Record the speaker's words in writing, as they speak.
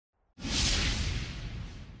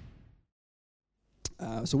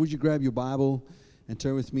So would you grab your Bible and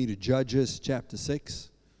turn with me to Judges chapter 6.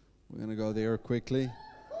 We're going to go there quickly.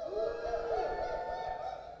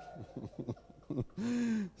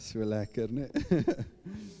 So lekker, né?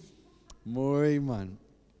 Mooi man.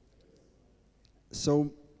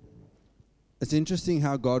 So it's interesting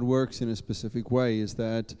how God works in a specific way. Is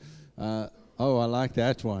that, I like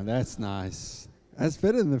that one. That's nice. That's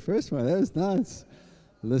better than the first one. That was nice.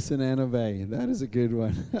 Listen and obey. That is a good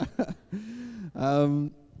one.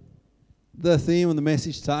 The theme and the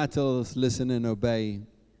message title is Listen and Obey.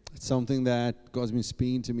 It's something that God's been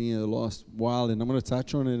speaking to me in the last while, and I'm going to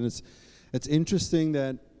touch on it. It's interesting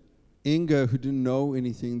that Inga, who didn't know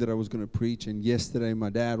anything that I was going to preach, and yesterday my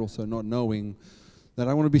dad also not knowing, that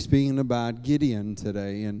I want to be speaking about Gideon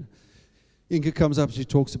today. And Inga comes up, she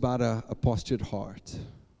talks about a postured heart,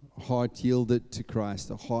 a heart yielded to Christ,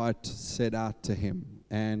 a heart set out to Him.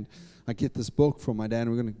 And I get this book from my dad, and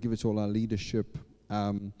we're going to give it to all our leadership.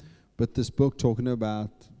 But this book talking about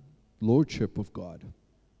lordship of God.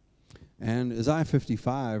 And Isaiah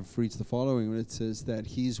 55 reads the following, when it says that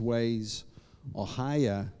His ways are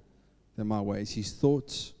higher than my ways. His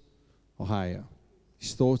thoughts are higher.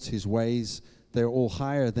 His thoughts, His ways, they're all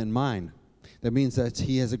higher than mine. That means that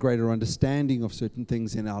He has a greater understanding of certain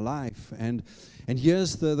things in our life. And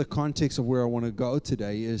here's the context of where I want to go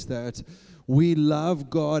today, is that we love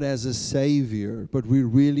God as a Savior, but we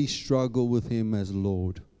really struggle with Him as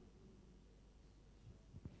Lord.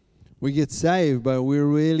 We get saved, but we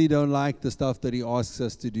really don't like the stuff that He asks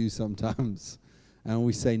us to do sometimes. And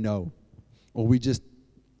we say no. Or we just,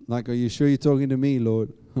 like, are you sure you're talking to me,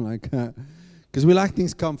 Lord? Like, because we like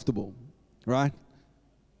things comfortable, right?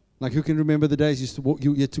 Like, who can remember the days you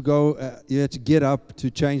had to go, you had to get up to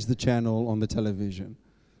change the channel on the television?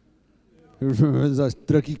 Who remembers those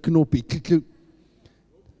drukkie knoppie?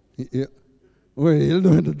 Yeah. Well, you're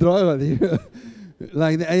doing the driver.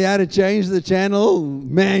 Like, you had to change the channel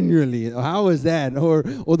manually. How was that? Or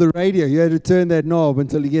the radio, you had to turn that knob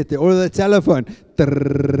until you get there. Or the telephone.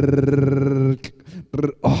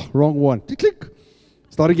 Oh, wrong one.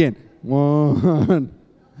 Start again. One.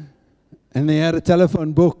 And they had a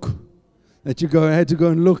telephone book that you had to go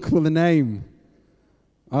and look for the name.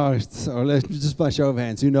 Oh, so let's just by show of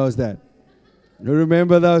hands. Who knows that? You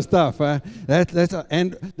remember those stuff, huh?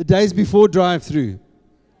 And the days before drive-through,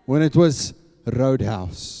 when it was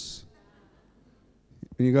Roadhouse.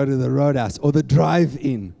 When you go to the Roadhouse or the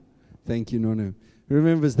drive-in. Thank you, Nonu. Who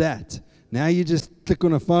remembers that? Now you just click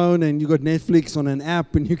on a phone and you got Netflix on an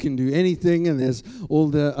app and you can do anything, and there's all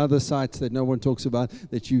the other sites that no one talks about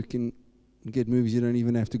that you can get movies. You don't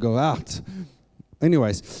even have to go out.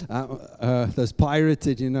 Anyways, those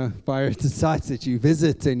pirated sites that you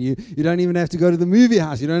visit, and you don't even have to go to the movie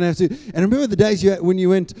house. You don't have to. And remember the days when you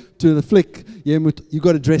went to the flick, you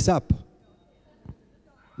got to dress up.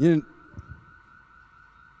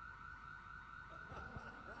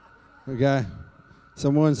 Okay,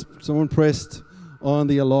 someone pressed on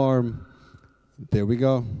the alarm. There we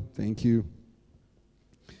go. Thank you.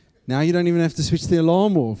 Now you don't even have to switch the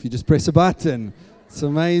alarm off. You just press a button. It's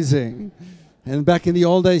amazing. And back in the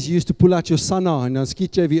old days, you used to pull out your Sanna en dan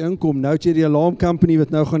skiet jy weer inkom. Nou het jy die alarm company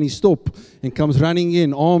wat nou gaan hier stop and comes running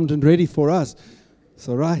in, armed and ready for us.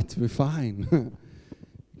 So right, we're fine.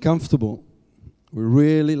 Comfortable. We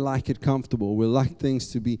really like it comfortable. We like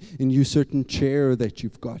things to be in your certain chair that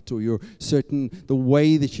you've got, or the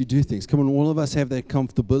way that you do things. Come on, all of us have that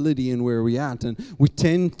comfortability in where we're at, and we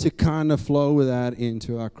tend to kind of flow with that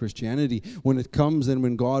into our Christianity. When it comes and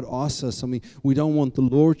when God asks us something, we don't want the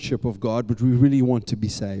lordship of God, but we really want to be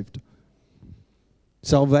saved.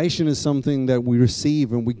 Salvation is something that we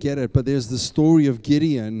receive and we get it, but there's the story of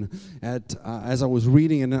Gideon as I was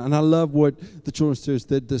reading, and I love what the children's church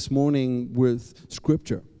did this morning with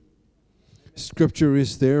Scripture. Scripture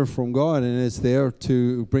is there from God, and it's there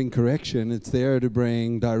to bring correction. It's there to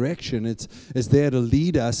bring direction. It's there to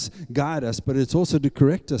lead us, guide us, but it's also to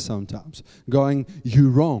correct us sometimes, going, you're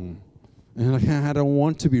wrong. And I don't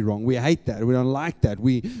want to be wrong. We hate that. We don't like that.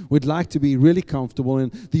 We'd like to be really comfortable. And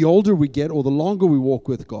the older we get, or the longer we walk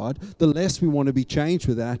with God, the less we want to be changed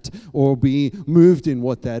with that or be moved in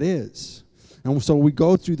what that is. And so we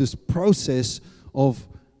go through this process of,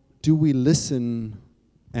 do we listen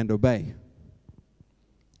and obey?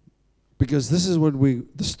 Because this is what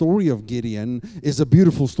the story of Gideon is a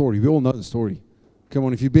beautiful story. We all know the story. Come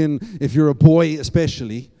on, if you're a boy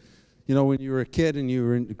especially, you know, when you were a kid and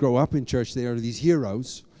you grow up in church, there are these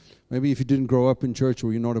heroes. Maybe if you didn't grow up in church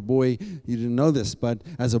or you're not a boy, you didn't know this. But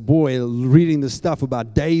as a boy, reading this stuff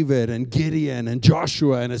about David and Gideon and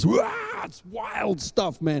Joshua, and it's wild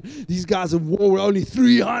stuff, man. These guys of war were only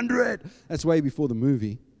 300. That's way before the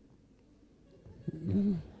movie.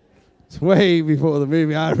 It's way before the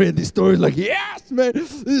movie. I read these stories like, yes, man,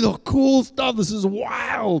 this is cool stuff. This is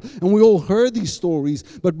wild. And we all heard these stories.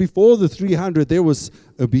 But before the 300, there was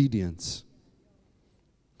obedience.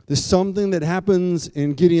 There's something that happens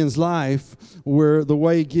in Gideon's life where the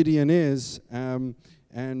way Gideon is, and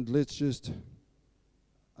let's just,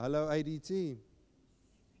 hello, ADT.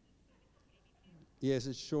 Yes,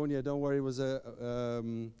 it's Sean. Yeah, don't worry. It was a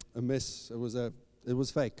miss. It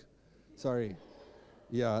was fake. Sorry.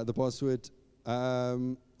 Yeah, the password.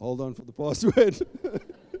 Hold on for the password.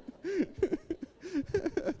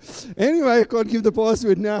 Anyway, I can't give the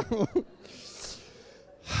password now.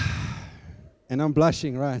 And I'm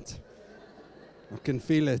blushing, right? I can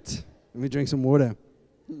feel it. Let me drink some water.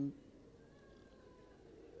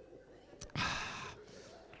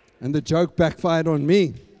 And the joke backfired on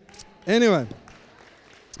me. Anyway.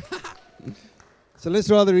 So let's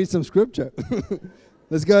rather read some scripture.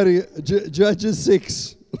 Let's go to Judges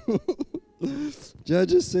 6.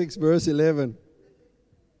 Judges 6, verse 11.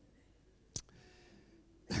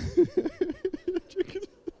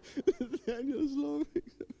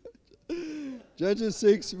 Judges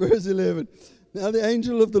 6, verse 11. Now the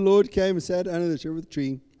angel of the Lord came and sat under the cherith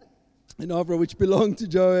tree in Ophrah, which belonged to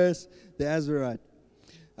Joash the Azarite,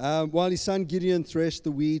 while his son Gideon threshed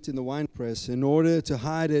the wheat in the winepress in order to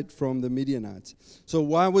hide it from the Midianites. So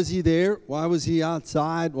why was he there? Why was he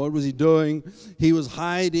outside? What was he doing? He was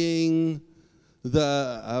hiding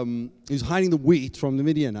the wheat from the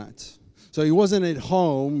Midianites. So he wasn't at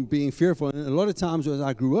home being fearful. And a lot of times as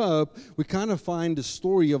I grew up, we kind of find the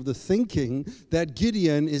story of the thinking that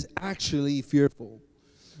Gideon is actually fearful.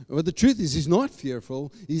 But the truth is, he's not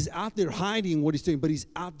fearful. He's out there hiding what he's doing, but he's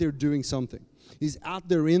out there doing something. He's out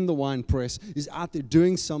there in the wine press. He's out there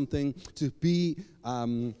doing something to be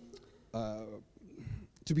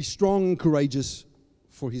strong and courageous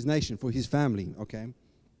for his nation, for his family. Okay,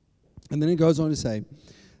 and then it goes on to say,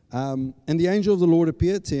 and the angel of the Lord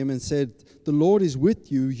appeared to him and said, "The Lord is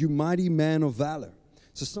with you, you mighty man of valor."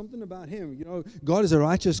 So something about him, God is a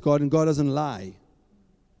righteous God, and God doesn't lie.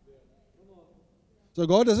 So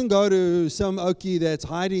God doesn't go to some Okie that's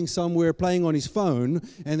hiding somewhere playing on his phone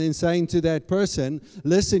and then saying to that person,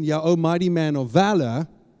 "Listen, ya oh mighty man of valor,"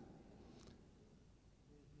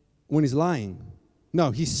 when he's lying.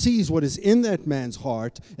 No, he sees what is in that man's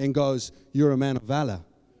heart and goes, "You're a man of valor.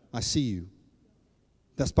 I see you."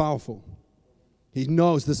 That's powerful. He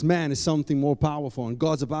knows this man is something more powerful, and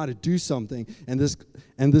God's about to do something, and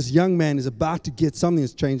this young man is about to get something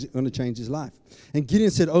that's going to change his life. And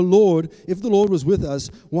Gideon said, "Oh Lord, if the Lord was with us,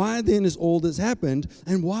 why then has all this happened,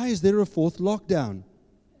 and why is there a fourth lockdown?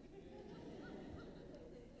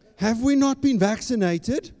 Have we not been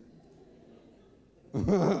vaccinated?"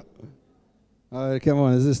 Oh, come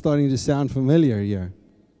on, is this starting to sound familiar here?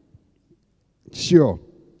 Sure.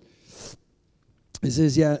 It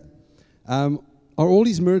says, are all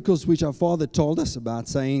these miracles which our father told us about,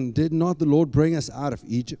 saying, "Did not the Lord bring us out of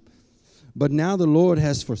Egypt? But now the Lord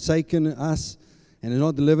has forsaken us and has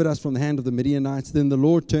not delivered us from the hand of the Midianites." Then the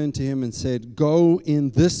Lord turned to him and said, "Go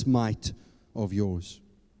in this might of yours."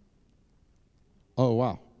 Oh,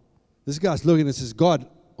 wow. This guy's looking and says, "God,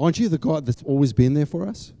 aren't you the God that's always been there for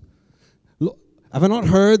us? Look, have I not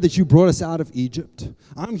heard that you brought us out of Egypt?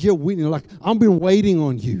 I'm here waiting, I've been waiting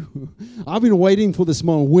on you. I've been waiting for this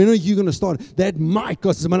moment. When are you going to start?" That might,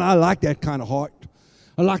 because I like that kind of heart.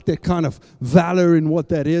 I like that kind of valor in what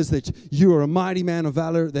that is, that you are a mighty man of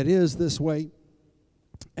valor that is this way.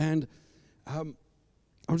 And I'm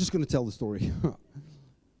just going to tell the story.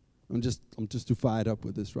 I'm just too fired up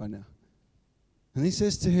with this right now. And he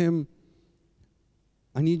says to him,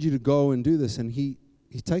 "I need you to go and do this." And he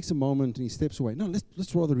takes a moment and he steps away. No,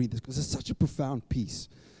 let's rather read this, because it's such a profound piece.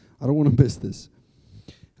 I don't want to miss this.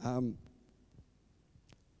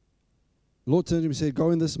 Lord turned to him and said,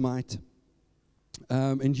 "Go in this might,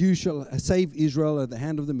 and you shall save Israel at the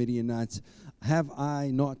hand of the Midianites. Have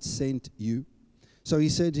I not sent you?" So he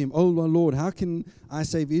said to him, "Oh, my Lord, how can I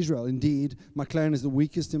save Israel? Indeed, my clan is the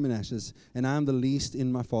weakest in Manasseh, and I am the least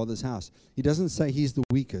in my father's house." He doesn't say he's the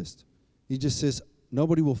weakest. He just says,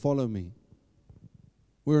 "Nobody will follow me.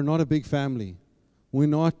 We're not a big family. We're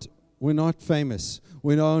not famous.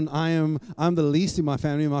 I'm the least in my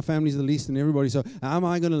family. My family's the least in everybody. So how am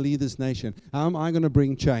I going to lead this nation? How am I going to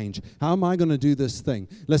bring change? How am I going to do this thing?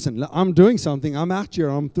 Listen, I'm doing something. I'm out here.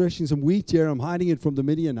 I'm threshing some wheat here. I'm hiding it from the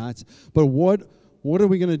Midianites. But what are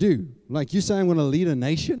we going to do? Like you say, I'm going to lead a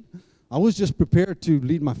nation? I was just prepared to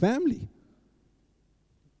lead my family.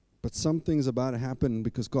 But something's about to happen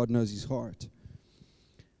because God knows his heart.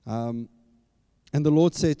 And the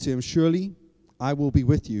Lord said to him, "Surely I will be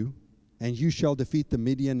with you, and you shall defeat the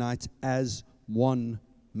Midianites as one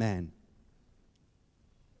man.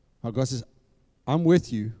 Our God says, I'm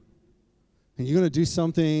with you, and you're going to do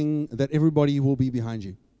something that everybody will be behind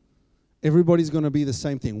you. Everybody's going to be the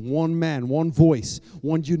same thing. One man, one voice,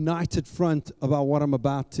 one united front about what I'm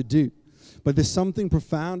about to do. But there's something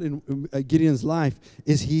profound in Gideon's life,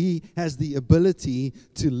 is he has the ability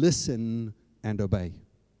to listen and obey.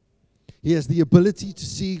 He has the ability to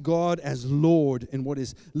see God as Lord in what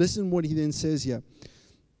is. Listen what he then says here.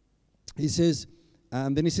 He says,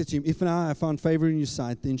 then he said to him, if now I have found favor in your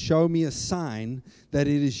sight, then show me a sign that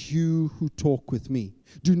it is you who talk with me.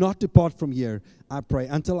 Do not depart from here, I pray,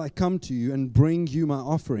 until I come to you and bring you my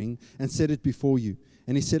offering and set it before you.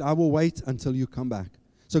 And he said, I will wait until you come back.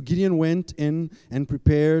 So Gideon went in and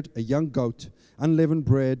prepared a young goat, unleavened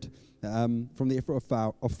bread from the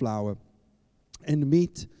ephah of flour, and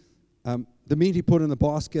meat. The meat he put in the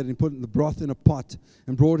basket, and he put the broth in a pot,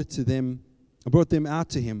 and brought them out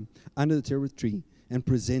to him under the terebinth tree, and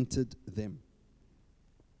presented them.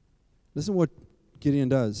 Listen what Gideon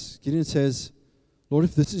does. Gideon says, Lord,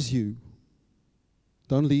 if this is you,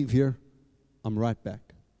 don't leave here. I'm right back.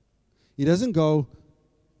 He doesn't go,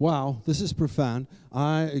 wow, this is profound.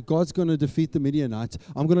 God's going to defeat the Midianites.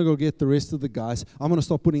 I'm going to go get the rest of the guys. I'm going to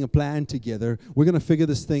start putting a plan together. We're going to figure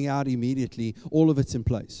this thing out immediately. All of it's in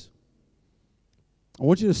place. I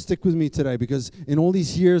want you to stick with me today, because in all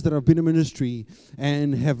these years that I've been in ministry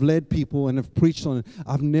and have led people and have preached on it,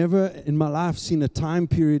 I've never in my life seen a time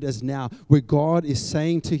period as now where God is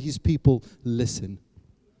saying to his people, listen.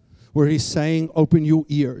 Where he's saying, open your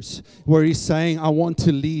ears. Where he's saying, I want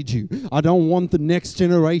to lead you. I don't want the next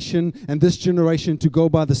generation and this generation to go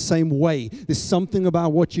by the same way. There's something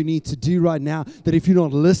about what you need to do right now that if you're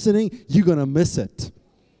not listening, you're going to miss it.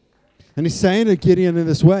 And he's saying to Gideon in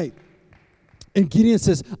this way. And Gideon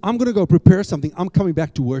says, I'm going to go prepare something. I'm coming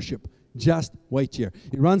back to worship. Just wait here.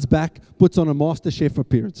 He runs back, puts on a master chef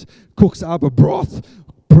appearance, cooks up a broth,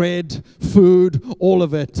 bread, food, all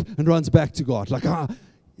of it, and runs back to God.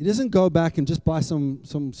 He doesn't go back and just buy some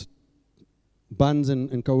buns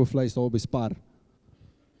and cornflakes or bespar.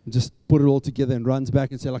 And just put it all together and runs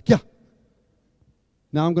back and say yeah,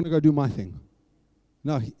 now I'm going to go do my thing.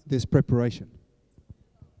 No, there's preparation.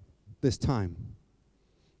 There's time.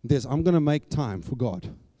 I'm going to make time for God.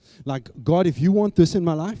 God, if you want this in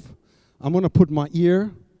my life, I'm going to put my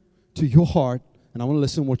ear to your heart, and I want to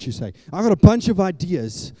listen to what you say. I've got a bunch of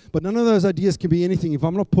ideas, but none of those ideas can be anything if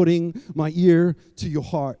I'm not putting my ear to your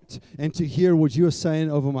heart and to hear what you are saying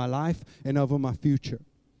over my life and over my future.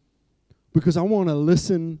 Because I want to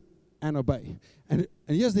listen and obey. And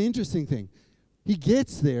here's the interesting thing. He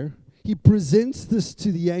gets there. He presents this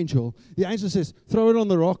to the angel. The angel says, throw it on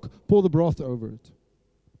the rock, pour the broth over it.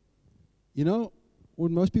 You know,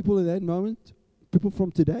 when most people in that moment, people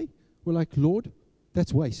from today, were like, Lord,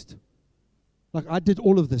 that's waste. I did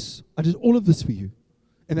all of this. I did all of this for you.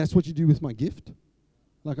 And that's what you do with my gift?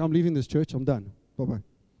 I'm leaving this church. I'm done. Bye-bye.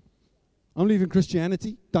 I'm leaving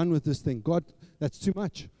Christianity. Done with this thing. God, that's too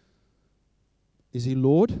much. Is he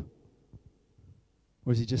Lord?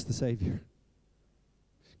 Or is he just the Savior?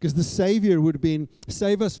 Because the Savior would have been,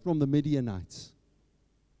 save us from the Midianites.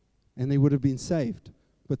 And they would have been saved.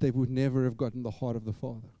 But they would never have gotten the heart of the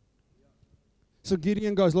Father. So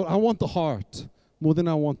Gideon goes, Lord, I want the heart more than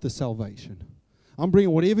I want the salvation. I'm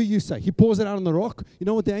bringing whatever you say. He pours it out on the rock. You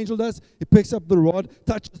know what the angel does? He picks up the rod,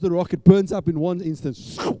 touches the rock, it burns up in one instant.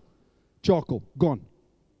 Charcoal, gone.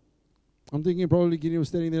 I'm thinking probably Gideon was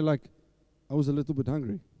standing there I was a little bit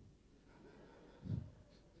hungry.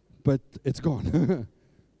 But it's gone.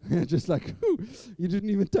 Just you didn't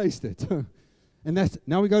even taste it. And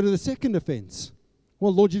now we go to the second offense.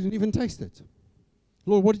 Well, Lord, you didn't even taste it.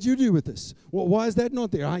 Lord, what did you do with this? Well, why is that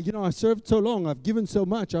not there? I served so long. I've given so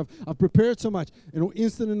much. I've prepared so much. And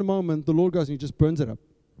instant in the moment, the Lord goes and he just burns it up.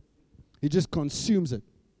 He just consumes it.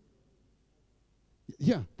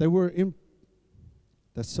 Yeah, they were in...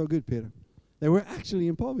 That's so good, Peter. They were actually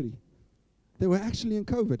in poverty. They were actually in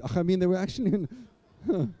COVID. They were actually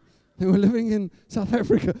in... They were living in South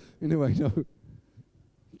Africa. Anyway, no.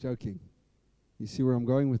 Joking. You see where I'm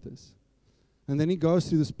going with this? And then he goes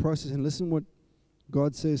through this process, and listen what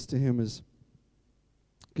God says to him is,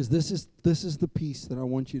 because this is the piece that I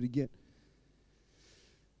want you to get.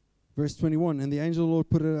 Verse 21, and the angel of the Lord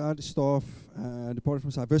put out his staff, departed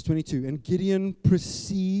from sight. Verse 22, and Gideon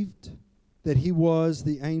perceived that he was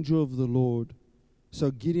the angel of the Lord. So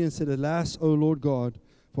Gideon said, alas, O Lord God,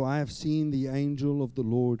 for I have seen the angel of the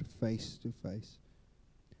Lord face to face.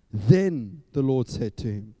 Then the Lord said to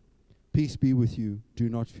him, peace be with you, do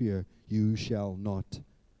not fear, you shall not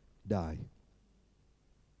die.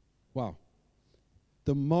 Wow.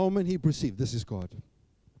 The moment he perceived, this is God.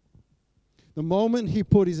 The moment he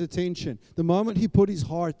put his attention, the moment he put his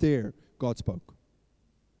heart there, God spoke.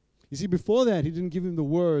 You see, before that, he didn't give him the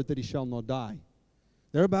word that he shall not die.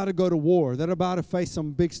 They're about to go to war. They're about to face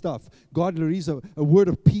some big stuff. God releases a word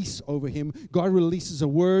of peace over him. God releases a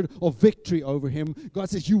word of victory over him. God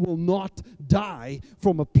says, you will not die,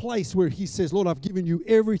 from a place where he says, Lord, I've given you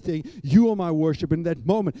everything. You are my worship. In that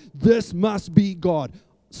moment, this must be God.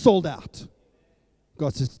 Sold out.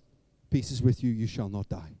 God says, peace is with you. You shall not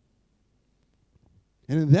die.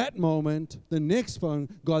 And in that moment, the next phone,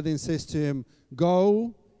 God then says to him,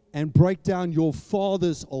 go and break down your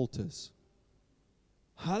father's altars.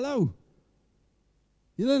 Hello.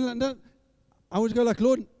 You know, I would go like,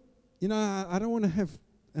 Lord, you know, I don't want to have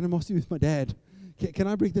animosity with my dad. Can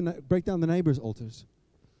I break down the neighbor's altars?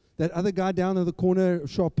 That other guy down in the corner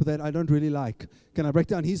shop that I don't really like, can I break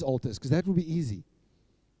down his altars? Because that would be easy.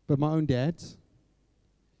 But my own dad's,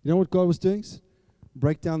 you know what God was doing?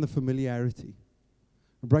 Break down the familiarity.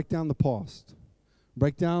 Break down the past.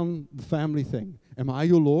 Break down the family thing. Am I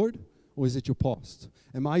your Lord, or is it your past?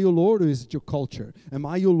 Am I your Lord, or is it your culture? Am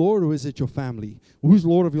I your Lord, or is it your family? Who's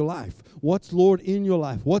Lord of your life? What's Lord in your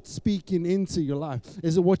life? What's speaking into your life?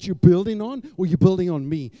 Is it what you're building on, or you're building on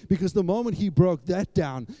me? Because the moment he broke that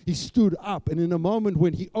down, he stood up. And in a moment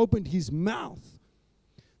when he opened his mouth,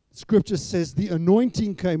 Scripture says the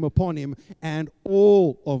anointing came upon him, and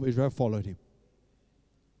all of Israel followed him.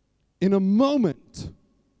 In a moment,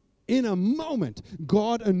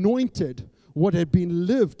 God anointed what had been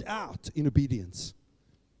lived out in obedience.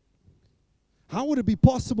 How would it be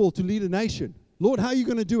possible to lead a nation? Lord, how are you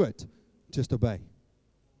going to do it? Just obey.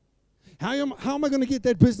 How am I going to get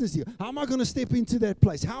that business here? How am I going to step into that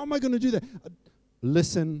place? How am I going to do that?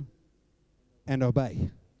 Listen and obey.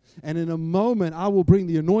 And in a moment, I will bring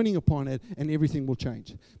the anointing upon it, and everything will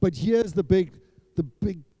change. But here's the big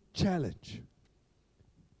challenge.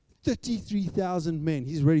 33,000 men.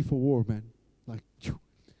 He's ready for war, man. Like,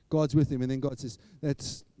 God's with him. And then God says,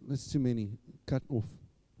 that's too many. Cut off.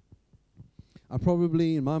 I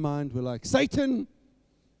probably, in my mind, were like, Satan,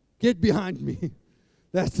 get behind me.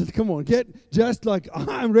 That's it. Come on. Just like,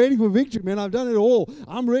 I'm ready for victory, man. I've done it all.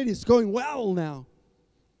 I'm ready. It's going well now.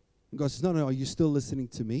 And God says, no. Are you still listening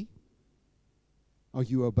to me? Are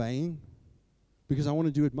you obeying? Because I want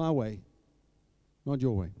to do it my way, not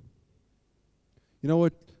your way. You know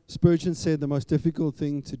what Spurgeon said? The most difficult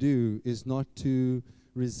thing to do is not to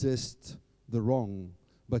resist the wrong,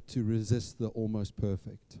 but to resist the almost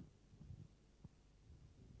perfect.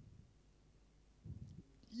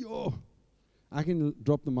 I can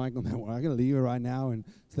drop the mic on that one. I can leave it right now and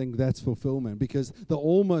think that's fulfillment, because the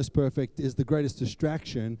almost perfect is the greatest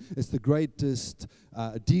distraction. It's the greatest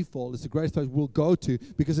default. It's the greatest place we'll go to,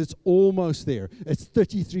 because it's almost there. It's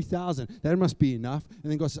 33,000. That must be enough.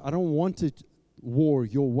 And then God says, I don't want it war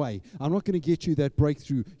your way. I'm not going to get you that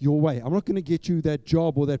breakthrough your way. I'm not going to get you that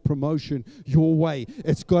job or that promotion your way.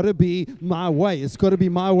 It's got to be my way. It's got to be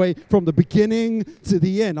my way from the beginning to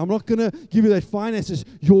the end. I'm not going to give you that finances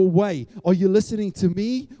your way. Are you listening to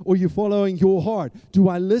me, or are you following your heart? Do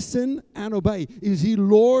I listen and obey? Is he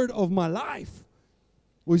Lord of my life,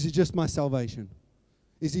 or is he just my salvation?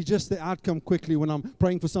 Is he just the outcome quickly when I'm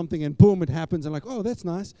praying for something and boom, it happens, and like, oh, that's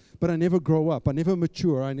nice, but I never grow up. I never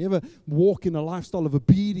mature. I never walk in a lifestyle of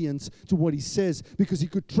obedience to what he says, because he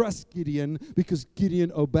could trust Gideon, because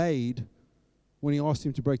Gideon obeyed when he asked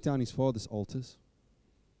him to break down his father's altars.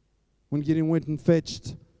 When Gideon went and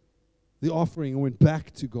fetched the offering and went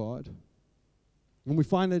back to God. And we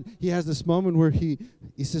find that he has this moment where he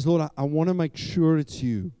says, Lord, I want to make sure it's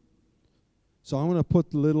you. So I want to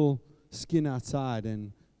put the little skin outside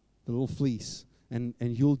and the little fleece, and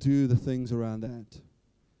you'll do the things around that.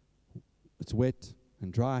 It's wet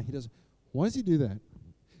and dry. Why does he do that?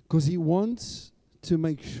 Because he wants to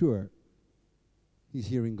make sure he's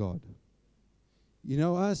hearing God. You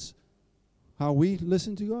know us, how we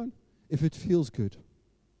listen to God? If it feels good.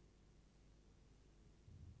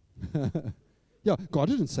 Yeah, God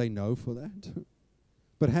didn't say no for that.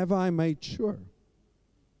 But have I made sure?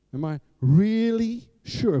 Am I really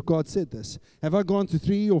sure God said this? Have I gone to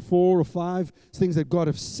 3 or 4 or 5 things that God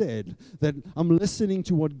has said, that I'm listening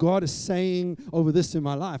to what God is saying over this in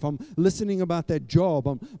my life? I'm listening about that job.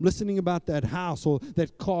 I'm listening about that house or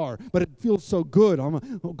that car, but it feels so good.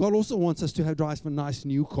 God also wants us to drive a nice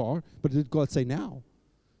new car, but did God say now?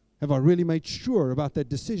 Have I really made sure about that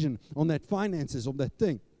decision on that finances, on that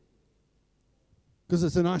thing? Because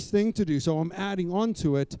it's a nice thing to do, so I'm adding on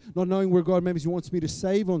to it, not knowing where God maybe wants me to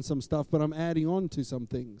save on some stuff, but I'm adding on to some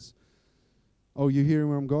things. Oh, you're hearing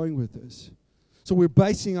where I'm going with this? So we're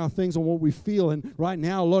basing our things on what we feel, and right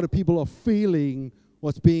now a lot of people are feeling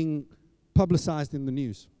what's being publicized in the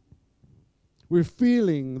news. We're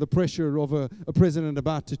feeling the pressure of a president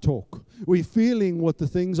about to talk. We're feeling what the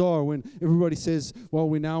things are when everybody says, well,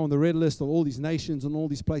 we're now on the red list of all these nations and all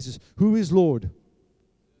these places. Who is Lord?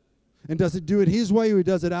 And does it do it His way or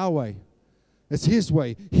does it our way? It's His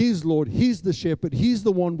way. He's Lord. He's the shepherd. He's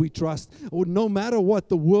the one we trust. Or no matter what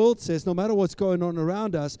the world says, no matter what's going on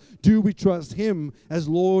around us, do we trust Him as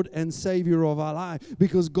Lord and Savior of our life?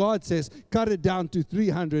 Because God says, cut it down to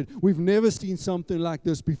 300. We've never seen something like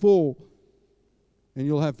this before. And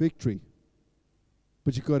you'll have victory.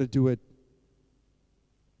 But you've got to do it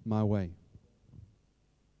my way.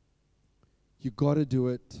 You've got to do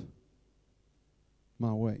it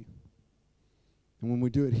my way. And when we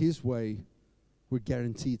do it His way, we're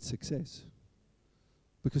guaranteed success.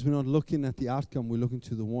 Because we're not looking at the outcome, we're looking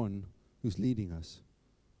to the one who's leading us.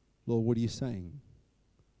 Lord, what are you saying?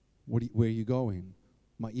 Where are you going?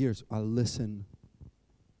 My ears, I'll listen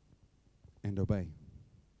and obey.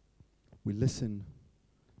 We listen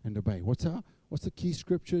and obey. What's the key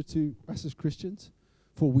scripture to us as Christians?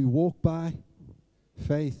 For we walk by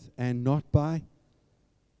faith and not by.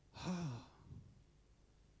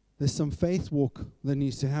 There's some faith walk that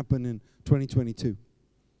needs to happen in 2022.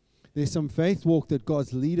 There's some faith walk that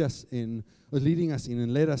God's leading us in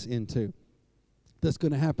and led us into. That's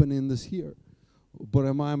going to happen in this year. But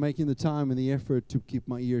am I making the time and the effort to keep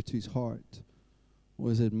my ear to His heart? Or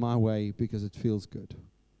is it my way because it feels good?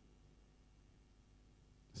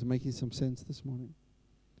 Is it making some sense this morning?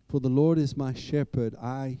 For the Lord is my shepherd,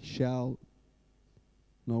 I shall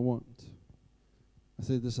not want. I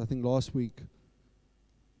said this, I think, last week.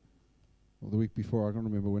 Or the week before, I don't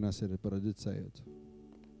remember when I said it, but I did say it.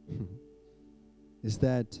 Is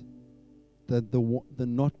that the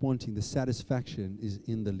not wanting, the satisfaction is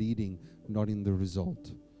in the leading, not in the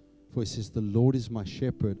result. For it says, the Lord is my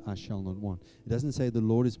shepherd, I shall not want. It doesn't say the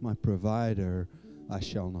Lord is my provider, I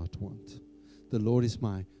shall not want. The Lord is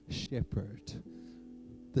my shepherd.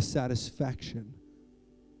 The satisfaction,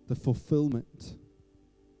 the fulfillment,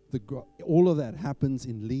 all of that happens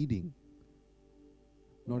in leading.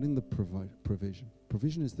 Not in the provision.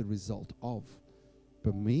 Provision is the result of.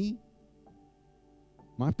 But me,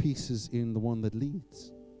 my peace is in the one that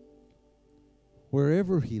leads.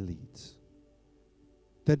 Wherever He leads.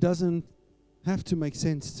 That doesn't have to make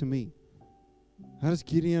sense to me. How does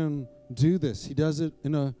Gideon do this? He does it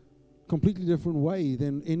in a completely different way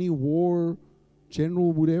than any war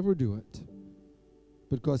general would ever do it.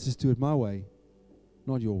 But God says, do it my way,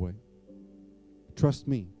 not your way. Trust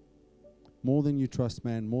me. More than you trust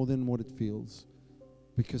man, more than what it feels.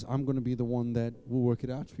 Because I'm going to be the one that will work it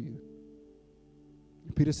out for you.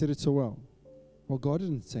 Peter said it so well. Well, God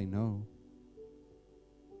didn't say no.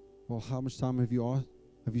 Well, how much time have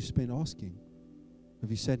you spent asking? Have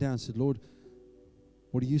you sat down and said, Lord,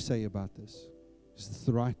 what do you say about this? Is this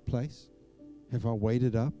the right place? Have I weighed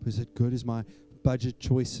it up? Is it good? Is my budget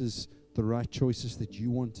choices the right choices that you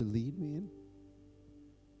want to lead me in?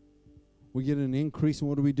 We get an increase, and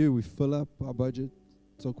what do? We fill up our budget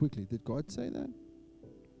so quickly. Did God say that?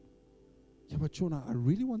 Yeah, but Sean, I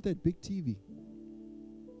really want that big TV.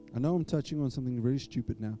 I know I'm touching on something very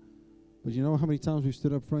stupid now, but you know how many times we've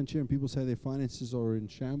stood up front here and people say their finances are in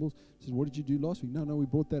shambles? I said, what did you do last week? No, we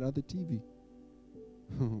bought that other TV.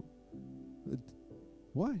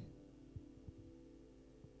 Why?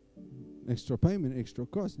 Extra payment, extra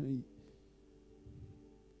cost.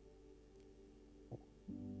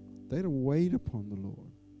 They don't wait upon the Lord.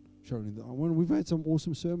 We've had some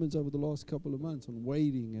awesome sermons over the last couple of months on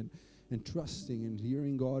waiting and trusting and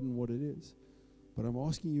hearing God and what it is. But I'm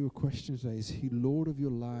asking you a question today. Is He Lord of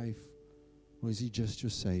your life, or is He just your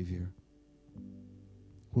Savior?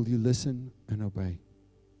 Will you listen and obey?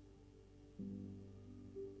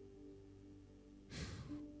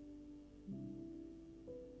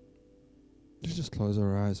 Let's just close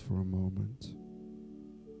our eyes for a moment.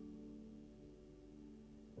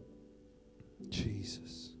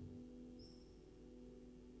 Jesus.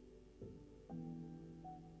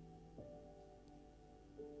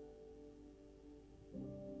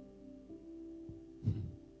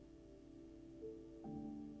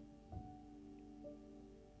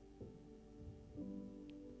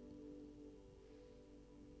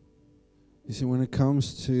 You see, when it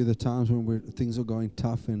comes to the times when things are going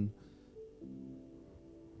tough and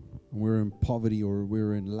we're in poverty or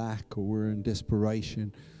we're in lack or we're in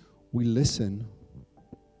desperation, we listen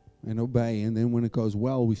and obey. And then when it goes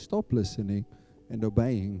well, we stop listening and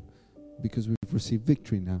obeying because we've received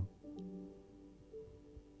victory now.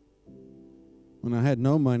 When I had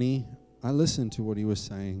no money, I listened to what He was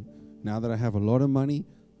saying. Now that I have a lot of money,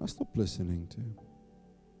 I stopped listening to Him.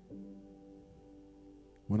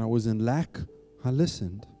 When I was in lack, I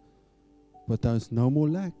listened. But there's no more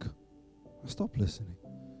lack. I stopped listening.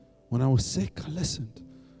 When I was sick, I listened.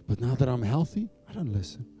 But now that I'm healthy, I don't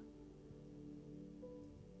listen.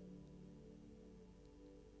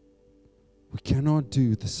 We cannot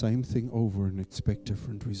do the same thing over and expect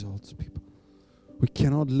different results, people. We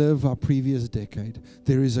cannot live our previous decade.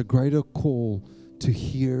 There is a greater call to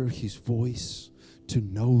hear His voice, to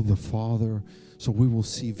know the Father, so we will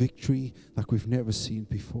see victory like we've never seen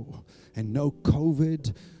before. And no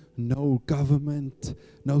COVID, no government,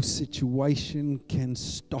 no situation can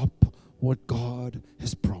stop what God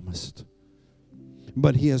has promised.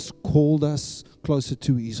 But He has called us closer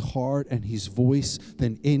to His heart and His voice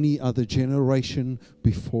than any other generation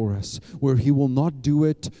before us, where He will not do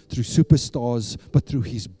it through superstars, but through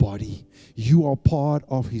His body. You are part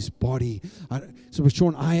of His body. So,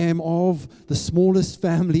 Sean, I am of the smallest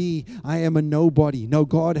family. I am a nobody. No,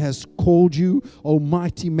 God has called you,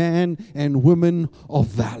 almighty man and women of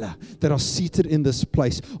valor that are seated in this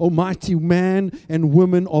place. Almighty man and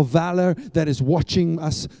woman of valor that is watching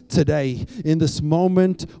us today in this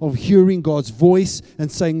moment of hearing God's voice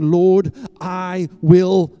and saying, Lord, I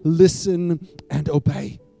will listen and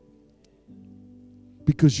obey.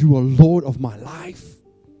 Because you are Lord of my life.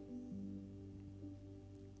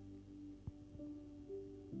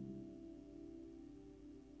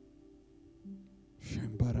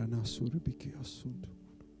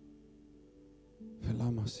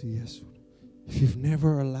 If you've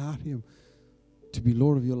never allowed Him to be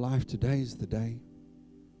Lord of your life, today is the day.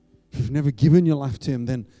 If you've never given your life to Him,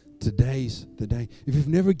 then today's the day. If you've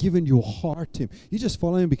never given your heart to Him, you just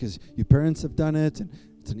follow Him because your parents have done it and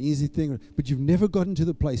it's an easy thing, but you've never gotten to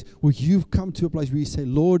the place where you've come to a place where you say,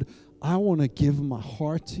 Lord, I want to give my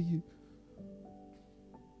heart to you.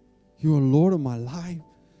 You are Lord of my life.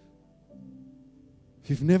 If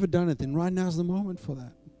you've never done it, then right now is the moment for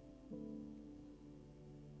that.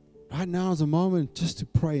 Right now is the moment just to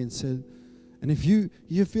pray and say, and if you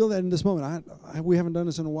feel that in this moment, we haven't done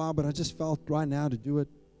this in a while, but I just felt right now to do it.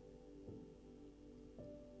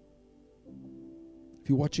 If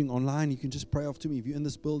you're watching online, you can just pray after me. If you're in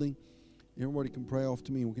this building, everybody can pray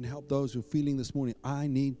after me. We can help those who are feeling this morning, I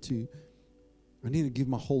need to give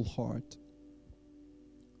my whole heart.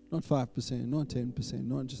 Not 5%, not 10%,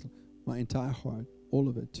 not just my entire heart. All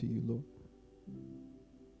of it to you, Lord.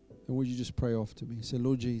 And would you just pray after me? Say,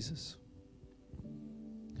 Lord Jesus,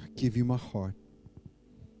 I give you my heart.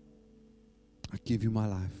 I give you my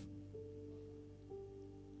life.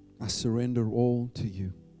 I surrender all to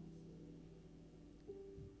you.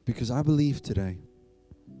 Because I believe today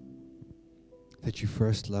that you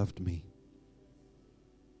first loved me.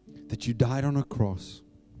 That you died on a cross.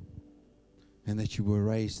 And that you were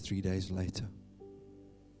raised 3 days later.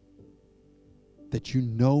 That you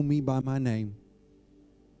know me by my name.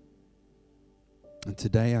 And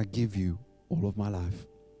today I give you all of my life.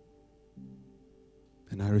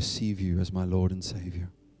 And I receive you as my Lord and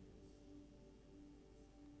Savior.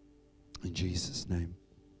 In Jesus' name.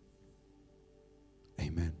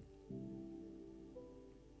 Amen.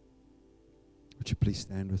 Would you please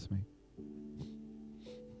stand with me?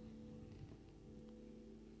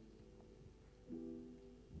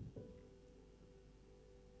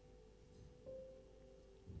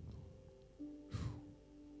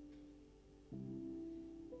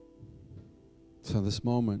 So this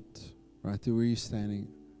moment, right there where you're standing,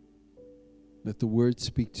 let the word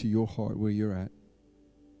speak to your heart where you're at.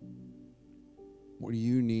 What do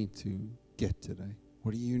you need to get today?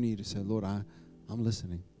 What do you need to say, Lord, I'm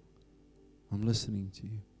listening. I'm listening to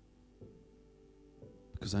you.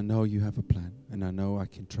 Because I know you have a plan and I know I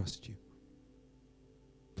can trust you.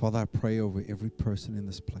 Father, I pray over every person in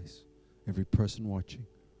this place, every person watching.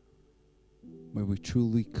 May we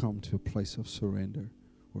truly come to a place of surrender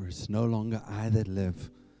where it's no longer I that live,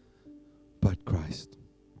 but Christ.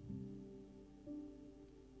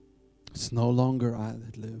 It's no longer I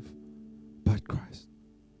that live, but Christ.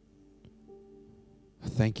 I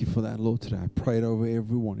thank you for that, Lord, today. I pray it over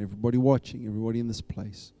everyone, everybody watching, everybody in this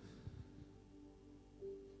place.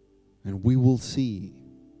 And we will see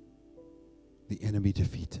the enemy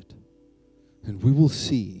defeated. And we will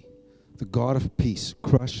see the God of peace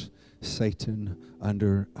crush Satan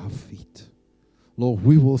under our feet. Lord,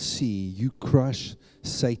 we will see you crush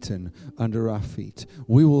Satan under our feet.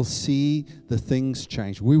 We will see the things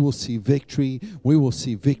change. We will see victory. We will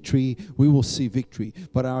see victory. We will see victory.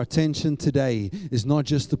 But our attention today is not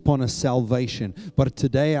just upon a salvation, but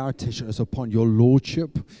today our attention is upon your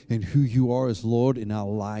lordship and who you are as Lord in our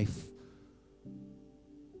life.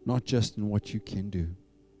 Not just in what you can do.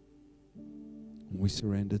 We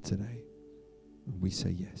surrender today. And we say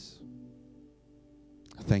yes.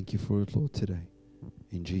 Thank you for it, Lord, today.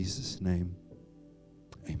 In Jesus' name,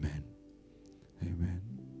 amen. Amen.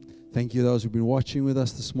 Thank you, those who've been watching with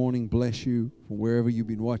us this morning. Bless you from wherever you've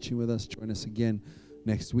been watching with us. Join us again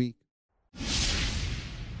next week.